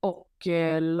arbetssätt och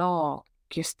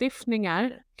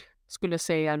lagstiftningar skulle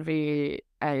säga att vi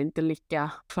är inte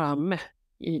lika framme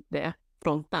i det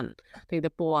fronten. Jag tänkte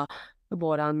på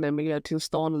våran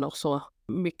miljötillstånd och så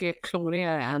mycket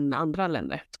klonigare än andra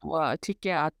länder. Och jag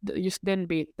tycker att just den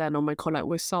biten, om man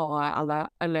kollar USA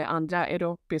eller andra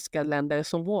europeiska länder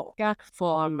som vågar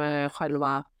från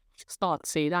själva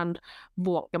statssidan,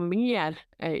 vågar mer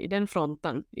i den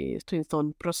fronten i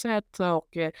tillståndsprocess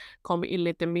och kommer in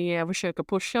lite mer och försöker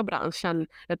pusha branschen.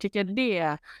 Jag tycker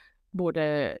det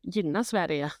borde gynna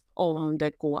Sverige om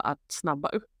det går att snabba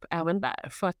upp även där.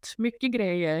 För att mycket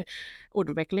grejer,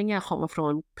 utvecklingar kommer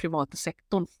från privata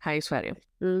sektorn här i Sverige.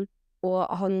 Och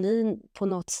har ni på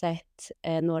något sätt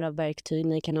några verktyg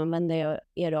ni kan använda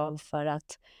er av för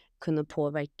att kunna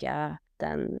påverka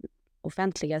den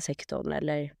offentliga sektorn,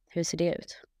 eller hur ser det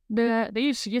ut? Det är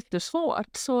ju så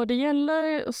jättesvårt, så det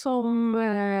gäller som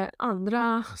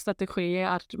andra strategier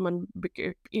att man bygger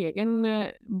upp egen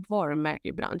varumärke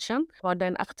i branschen. Var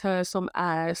den aktör som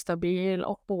är stabil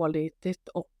och pålitlig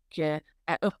och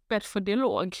är öppet för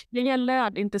dialog. Det gäller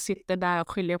att inte sitta där och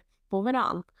skilja på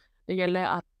varandra. Det gäller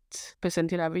att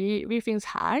presentera, vi finns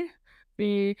här,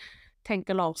 vi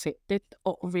tänker långsiktigt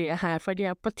och vi är här för att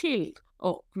hjälpa till.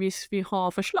 Och vi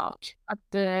har förslag.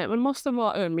 Att man måste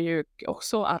vara ödmjuk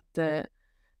också, att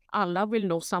alla vill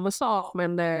nå samma sak,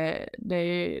 men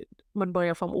man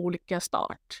börjar från olika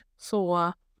start.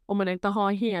 Så om man inte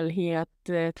har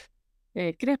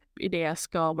grepp i det,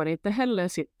 ska man inte heller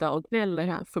sitta och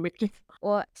gnälla för mycket.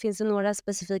 Och finns det några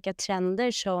specifika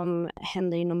trender som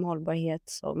händer inom hållbarhet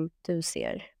som du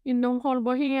ser? Inom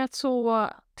hållbarhet så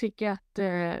tycker jag att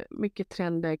mycket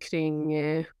trender kring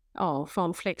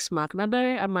från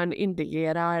flexmarknader, att man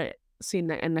integrerar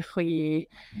sin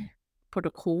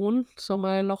energiproduktion som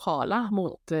är lokala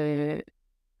mot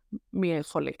mer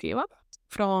kollektiva.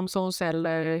 Från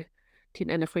solceller till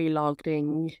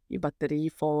energilagring i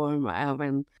batteriform och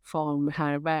även från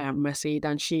här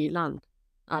värmesidan, kylan.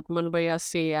 Att man börjar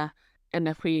se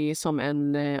energi som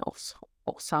en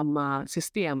och samma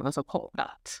system, alltså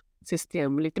kopplat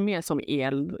system, lite mer som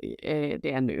el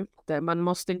det är nu. Där man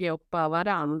måste hjälpa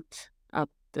varandra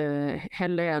att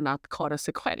hellre än att klara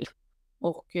sig själv.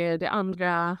 Och det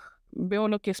andra,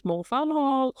 biologisk mångfald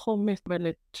har kommit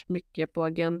väldigt mycket på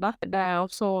agenda. Det är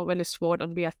också väldigt svårt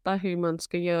att veta hur man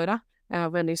ska göra.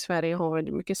 Även i Sverige har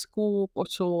vi mycket skog och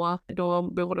så. Då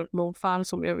biologisk mångfald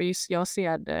som jag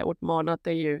ser det utmanat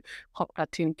är ju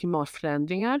kopplat till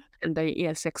klimatförändringar. Det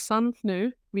är E6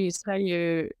 nu visar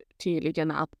ju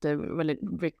tydligen att det är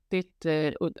väldigt viktigt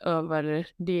utöver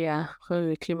det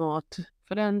hur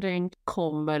klimatförändring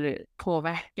kommer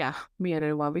påverka mer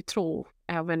än vad vi tror,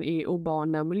 även i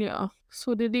urbana miljö.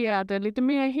 Så det är lite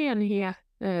mer helhet,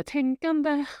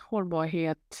 tänkande,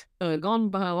 hållbarhet,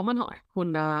 ögon behöver man ha.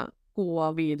 Kunna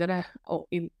gå vidare och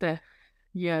inte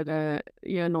göra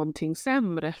någonting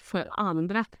sämre för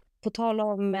andra. På tal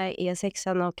om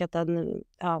E6 och att den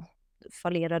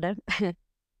fallerade.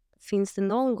 Finns det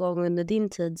någon gång under din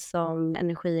tid som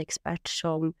energiexpert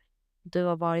som du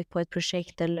har varit på ett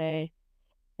projekt eller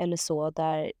så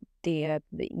där det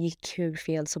gick hur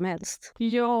fel som helst?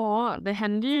 Ja, det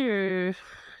hände ju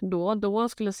då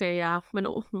skulle jag säga. Men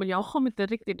jag kommer inte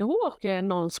riktigt ihåg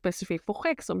någon specifik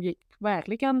projekt som gick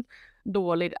verkligen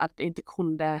dåligt att inte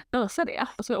kunde lösa det.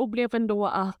 Så jag upplever ändå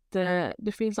att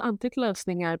det finns alltid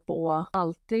lösningar på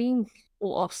allting.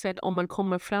 Oavsett om man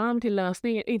kommer fram till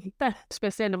lösningen inte.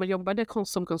 Speciellt när man jobbade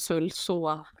som konsult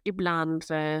så ibland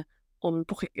om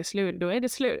projektet är slut, då är det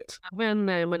slut. Men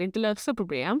när man inte löser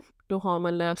problem, då har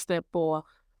man löst det på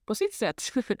sitt sätt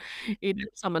i det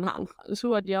sammanhang.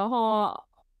 Så att jag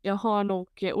har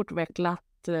nog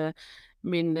utvecklat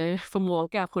min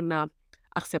förmåga att kunna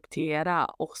acceptera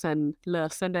och sen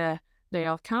lösa det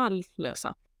jag kan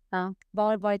lösa. Ja. Vad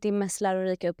har varit din mest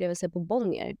lärorika upplevelse på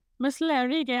Bonnier? Mest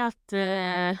lärorika är att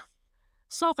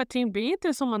saker och ting blir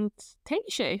inte som man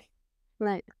tänker sig.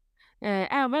 Nej.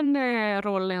 Även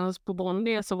rollen på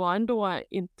Bonnier så var ändå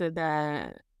inte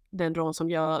den roll som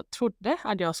jag trodde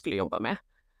att jag skulle jobba med.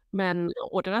 Men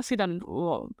å den här sidan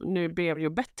nu blev det ju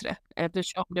bättre.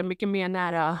 Eftersom det är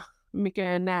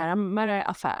mycket närmare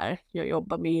affär jag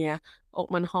jobbar med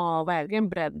och man har verkligen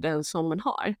bredden som man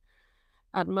har.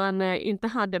 Att man inte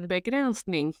hade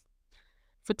begränsning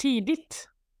för tidigt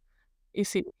i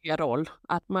sin roll.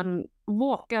 Att man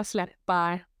vågar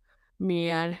släppa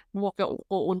mer, vågar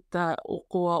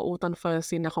gå utanför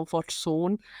sina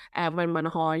komfortzon. Även om man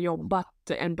har jobbat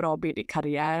en bra bit i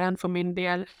karriären för min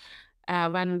del.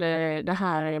 Även det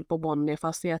här på Bonnier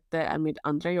Fastigheter är mitt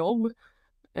andra jobb.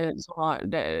 Så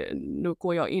nu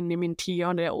går jag in i min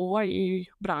 10:e år i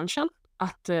branschen.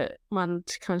 Att man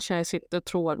kanske sitter och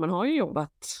tror att man har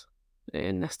jobbat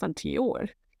nästan 10 år.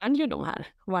 De här.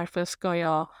 Varför ska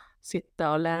jag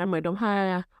sitta och lära mig de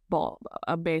här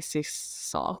basic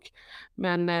sak?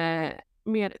 Men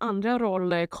med andra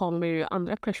roller kommer ju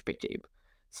andra perspektiv.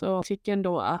 Så jag tycker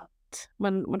ändå att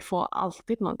man får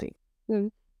alltid någonting.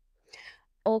 Mm.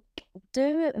 Och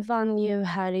du vann ju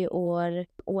här i år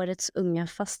årets unga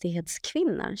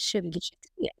fastighetskvinna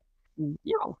 2023.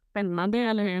 Ja, spännande,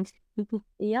 eller hur?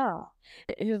 Ja.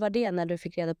 Hur var det när du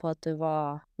fick reda på att du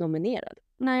var nominerad?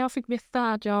 När jag fick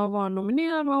veta att jag var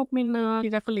nominerad av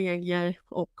mina kollegor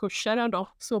och kursare då,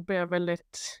 så blev jag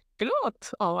väldigt glad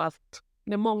av att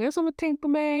det är många som har tänkt på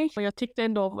mig. Och jag tyckte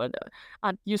ändå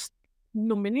att just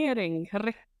nominering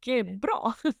räcker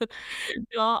bra.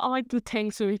 Jag har inte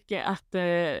tänkt så mycket att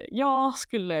jag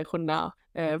skulle kunna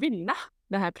vinna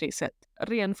det här priset.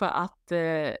 Ren för att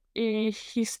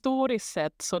historiskt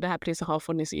sett så det här priset har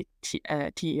funnits i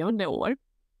 10:e år.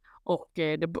 Och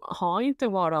det har inte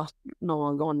varit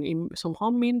någon som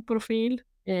har min profil.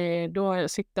 Då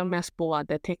siktar mest på att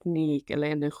det är teknik eller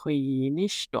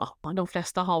energinisch då. De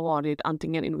flesta har varit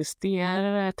antingen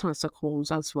investerare,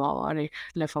 transaktionsansvarig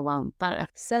eller förvaltare.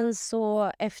 Sen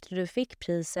så efter du fick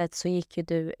priset så gick ju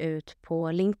du ut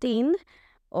på LinkedIn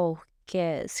och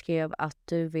skrev att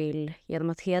du vill, genom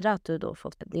att hedra att du då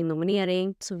fått din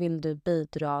nominering, så vill du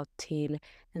bidra till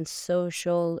en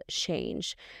social change.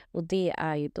 Och det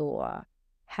är ju då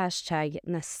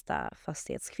 #nästa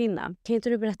fastighetskvinna. Kan inte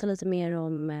du berätta lite mer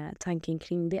om tanken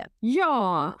kring det?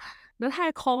 Ja, den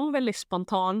här kom väldigt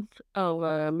spontant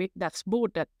över mitt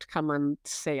dagsbordet kan man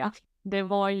säga. Det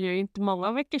var ju inte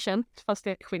många veckor sedan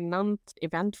fastighetskvinnans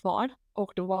event var.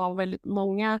 Och det var väldigt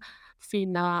många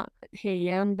fina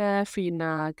hejande,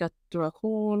 fina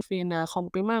gratulation, fina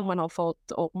komplimanger man har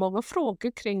fått och många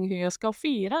frågor kring hur jag ska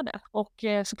fira det. Och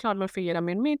såklart man firar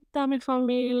min middag med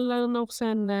familjen och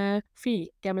sen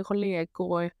fika med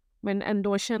kollegor. Men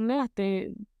ändå känner jag att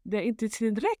det är inte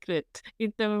tillräckligt.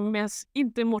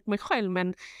 Inte mot mig själv,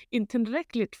 men inte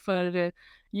tillräckligt för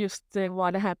just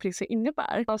vad det här priset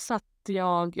innebär. Då satt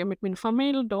jag med min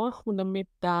familj då under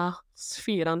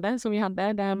middagsfirande som vi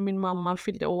hade där min mamma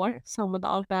fyllde år samma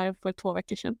dag där för 2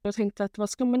 veckor sedan. Jag tänkte att vad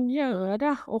ska man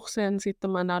göra? Och sen sitter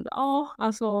man där,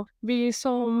 alltså vi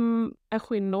som är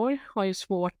kvinnor har ju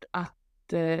svårt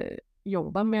att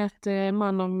jobba med ett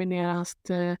mandominerat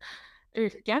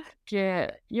yrke.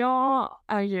 Jag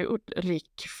är ju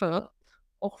utrikesfödd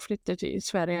och flyttade till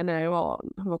Sverige när jag var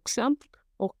vuxen.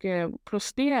 Och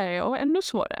plus det är jag ännu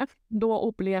svårare. Då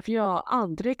upplever jag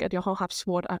aldrig att jag har haft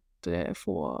svårt att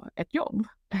få ett jobb i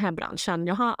den här branschen.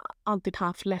 Jag har alltid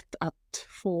haft lätt att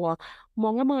få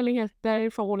många möjligheter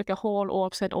från olika håll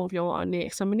oavsett om jag är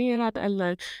nyexaminerad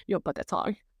eller jobbat ett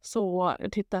tag. Så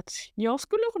jag tittade att jag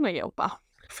skulle kunna jobba.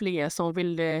 Fler som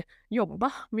vill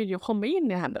ju komma in i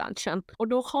den här branschen. Och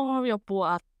då har jag på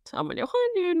att men jag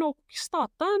kan ju nog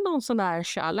starta någon sån där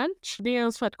challenge.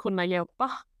 Dels för att kunna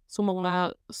hjälpa så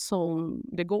många som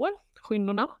det går,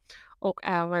 kvinnorna. Och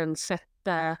även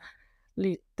sätta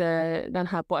lite den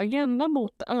här på agendan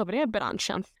mot övriga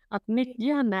branschen. Att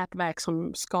nyttja nätverk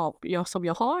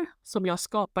som jag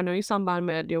skapar nu i samband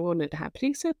med att jag vunnit det här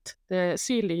priset.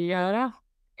 Synliggöra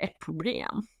ett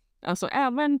problem. Alltså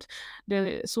även det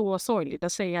är så sorgligt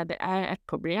att säga att det är ett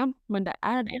problem, men det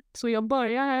är det. Så jag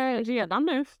börjar redan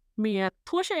nu med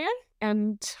 2 tjejer.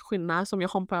 En kvinna som jag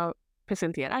kommer att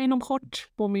presentera inom kort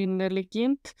på min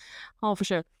LinkedIn. Har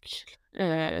försökt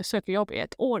söka jobb i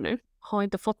 1 år nu. Har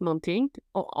inte fått någonting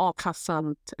och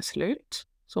a-kassan är slut.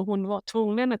 Så hon var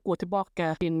tvungen att gå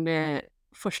tillbaka till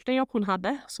första jobb hon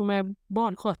hade som är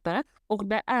barnskötare. Och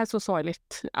det är så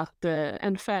sorgligt att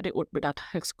en färdigutbildad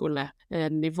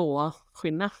högskolenivå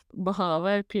kvinna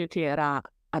behöver prioritera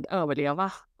att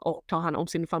överleva och ta hand om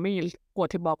sin familj. Gå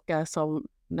tillbaka som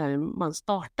när man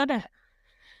startade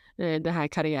det här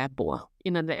karriären på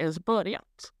innan det ens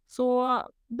börjat. Så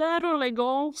där rullar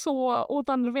igång så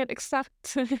utan att veta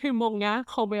exakt hur många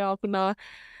kommer jag kunna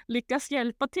lyckas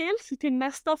hjälpa till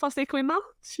nästa fastighetskvinna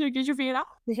 2024.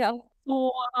 Ja.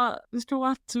 Och jag tror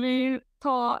att vi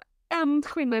tar en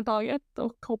kvinna i taget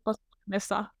och hoppas på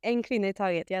nästa. En kvinna i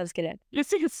taget, jag älskar det.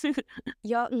 Precis.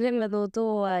 Ja, men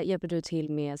då hjälper du till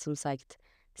med som sagt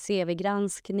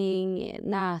CV-granskning,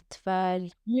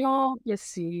 nätverk. Ja,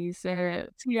 precis.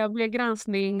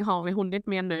 CV-granskning har vi hunnit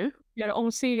med nu. Göra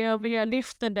om CV,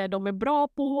 lyfta det de är bra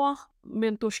på,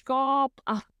 mentorskap,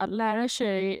 att lära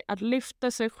sig att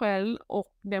lyfta sig själv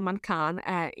och det man kan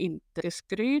är inte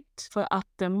skryt. För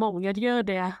att många gör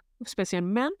det, speciellt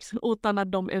män, utan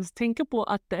att de ens tänker på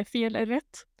att det är fel eller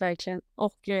rätt. Verkligen.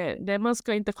 Och man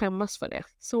ska inte skämmas för det.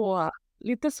 Så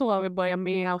lite så har vi börjat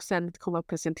med och sen kommer att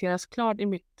presenteras klart i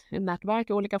mitt nätverk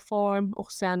i olika form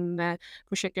och sen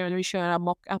försöker vi köra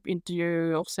mock-up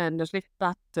intervju och sen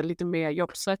riktat lite mer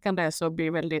jobbsökande så blir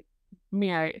det väldigt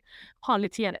mer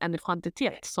kvalitet än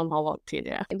kvantitet som har varit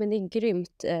tidigare. Men det är ett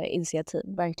grymt initiativ,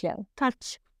 verkligen. Tack!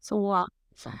 Så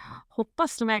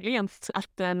hoppas verkligen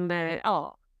att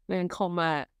den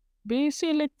kommer bli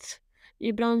synligt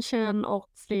i branschen och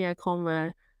fler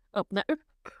kommer öppna upp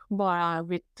bara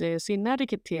vid sin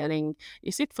rekrytering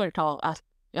i sitt företag att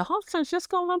kanske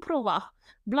ska man prova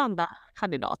blanda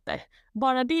kandidater.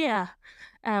 Bara det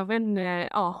även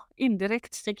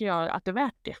indirekt tycker jag att det är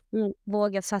värt det.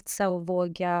 Våga satsa och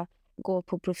våga gå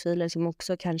på profiler som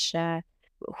också kanske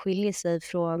skiljer sig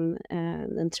från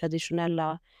den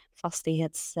traditionella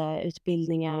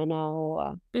fastighetsutbildningarna.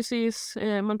 Och Precis,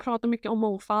 man pratar mycket om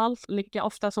mångfald, lika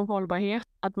ofta som hållbarhet.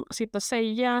 Att sitta och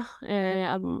säga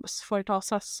att företag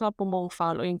satsar på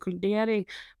mångfald och inkludering,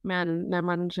 men när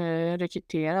man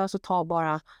rekryterar så tar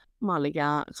bara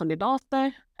manliga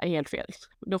kandidater är helt fel.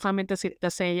 Då kan man inte sitta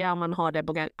och säga att man har det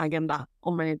på agenda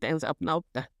om man inte ens öppnar upp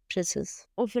det. Precis.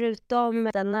 Och förutom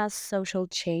denna social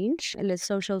change eller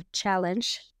social challenge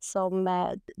som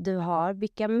du har,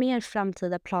 vilka mer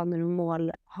framtida planer och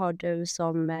mål har du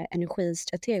som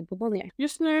energistrateg på Bonnier?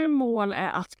 Just nu mål är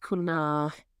att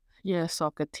kunna göra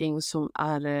saker och ting som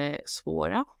är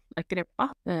svåra att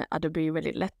greppa, att det blir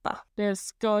väldigt lätta. Det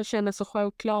ska kännas så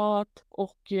självklart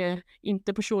och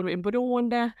inte personligt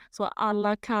beroende så att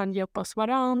alla kan hjälpas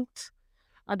varandra.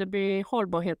 Att det blir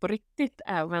hållbarhet på riktigt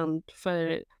även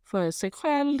för sig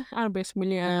själv,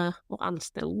 arbetsmiljö och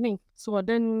anställning. Så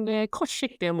den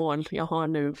kortsiktiga mål jag har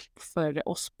nu för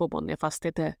oss på Bonnier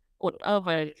Fastigheter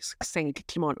över sänka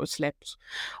klimatutsläpp.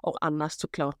 Och annars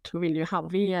såklart vill ju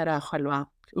halvera själva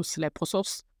utsläpp hos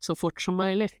oss så fort som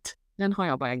möjligt. Den har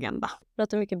jag på agenda. Det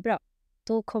låter mycket bra.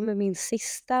 Då kommer min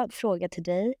sista fråga till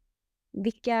dig.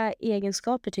 Vilka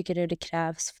egenskaper tycker du det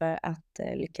krävs för att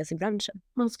lyckas i branschen?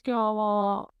 Man ska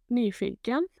vara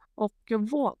nyfiken och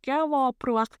våga vara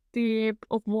proaktiv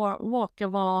och våga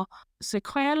vara sig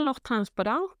själv och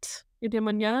transparent i det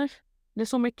man gör. Det är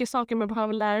så mycket saker man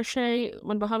behöver lära sig.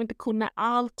 Man behöver inte kunna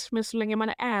allt, men så länge man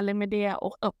är ärlig med det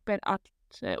och öppen att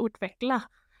utveckla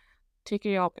tycker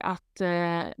jag att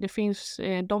det finns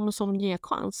de som ger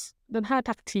chans. Den här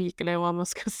taktiken, eller vad man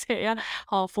ska säga,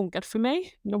 har funkat för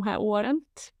mig de här åren.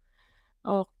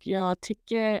 Och jag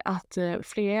tycker att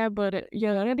fler bör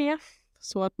göra det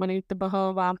så att man inte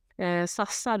behöver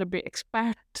satsa och bli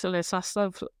expert eller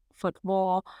satsa för att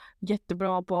vara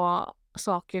jättebra på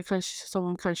saker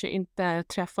som kanske inte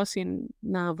träffar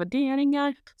sina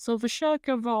värderingar. Så försök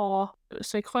att vara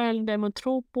sig själv, det man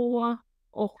tror på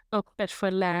och öppet för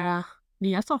att lära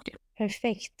nya saker.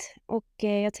 Perfekt. Och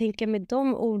jag tänker med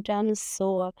de orden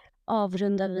så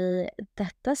avrundar vi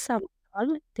detta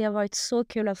samtal. Det har varit så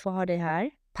kul att få ha dig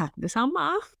här. Tack detsamma!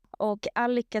 Och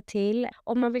all lycka till.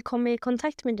 Om man vill komma i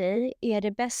kontakt med dig, är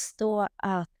det bäst då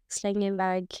att slänga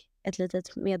iväg ett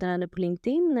litet meddelande på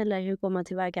LinkedIn eller hur går man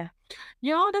tillväga?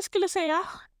 Ja, det skulle jag säga.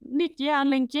 Nyttja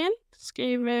länken.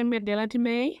 Skriv meddelande till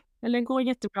mig. Eller det går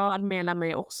jättebra att mejla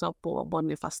mig också på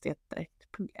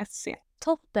bonnierfastigheter.se.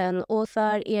 Toppen! Och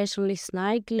för er som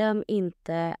lyssnar, glöm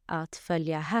inte att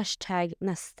följa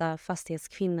 #nästa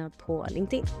fastighetskvinna på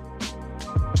LinkedIn.